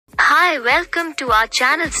Hi, welcome to our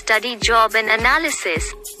channel Study Job and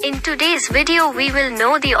Analysis. In today's video we will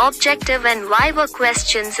know the objective and viva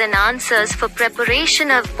questions and answers for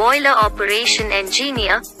preparation of Boiler Operation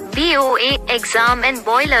Engineer (BOE) exam and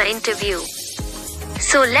boiler interview.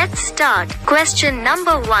 So let's start. Question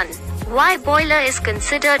number 1. Why boiler is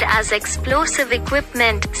considered as explosive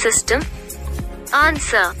equipment system?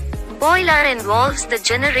 Answer. Boiler involves the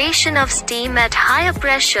generation of steam at higher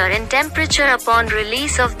pressure and temperature. Upon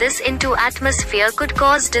release of this into atmosphere could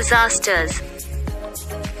cause disasters.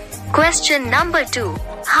 Question number 2.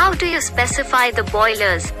 How do you specify the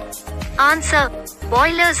boilers? Answer.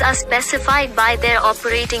 Boilers are specified by their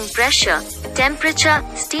operating pressure, temperature,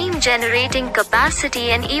 steam generating capacity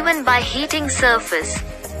and even by heating surface.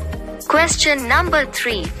 Question number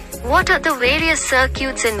 3. What are the various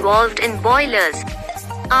circuits involved in boilers?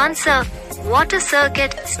 Answer. Water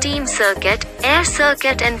circuit, steam circuit, air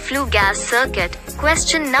circuit and flue gas circuit.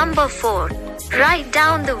 Question number 4. Write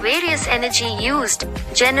down the various energy used,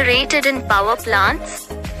 generated in power plants.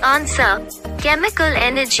 Answer. Chemical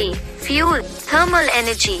energy, fuel, thermal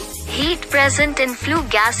energy, heat present in flue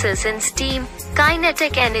gases and steam,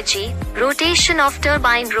 kinetic energy, rotation of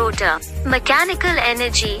turbine rotor, mechanical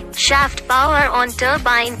energy, shaft power on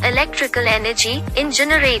turbine, electrical energy, in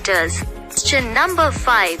generators. Question number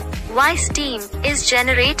 5. Why steam is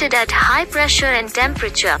generated at high pressure and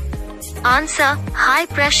temperature? Answer. High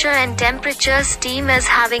pressure and temperature steam is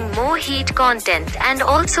having more heat content and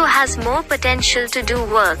also has more potential to do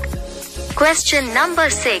work. Question number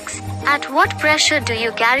 6. At what pressure do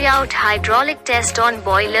you carry out hydraulic test on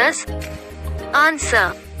boilers?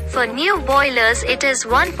 Answer. For new boilers it is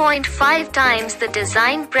 1.5 times the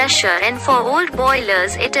design pressure and for old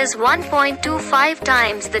boilers it is 1.25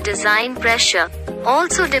 times the design pressure.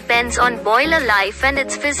 Also depends on boiler life and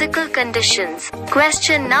its physical conditions.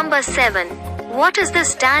 Question number 7. What is the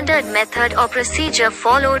standard method or procedure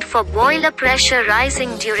followed for boiler pressure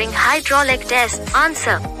rising during hydraulic tests?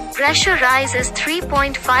 Answer. Pressure rise is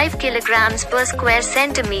 3.5 kilograms per square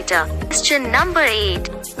centimeter. Question number 8.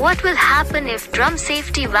 What will happen if drum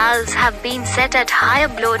safety valves have been set at higher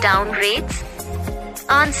blowdown rates?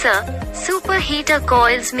 Answer. Superheater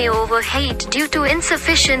coils may overheat due to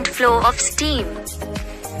insufficient flow of steam.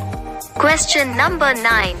 Question number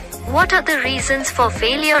 9. What are the reasons for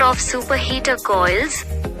failure of superheater coils?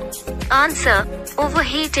 Answer.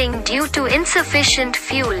 Overheating due to insufficient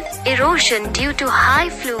fuel, erosion due to high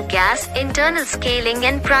flue gas, internal scaling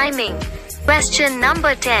and priming. Question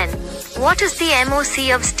number 10. What is the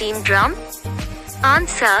MOC of steam drum?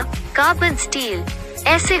 Answer. Carbon steel.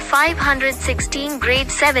 SA 516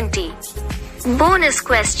 grade 70. Bonus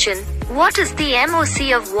question. What is the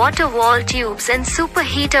MOC of water wall tubes and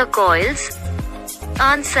superheater coils?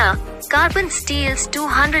 Answer. Carbon steels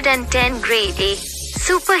 210 grade A.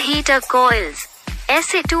 Superheater coils.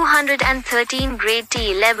 SA 213 grade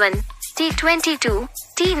T11, T22,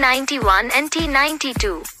 T91 and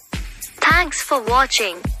T92. Thanks for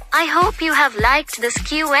watching. I hope you have liked this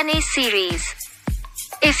Q&A series.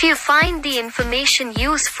 If you find the information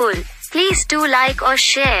useful, please do like or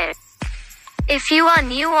share. If you are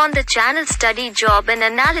new on the channel Study Job and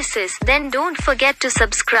Analysis, then don't forget to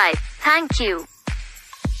subscribe. Thank you.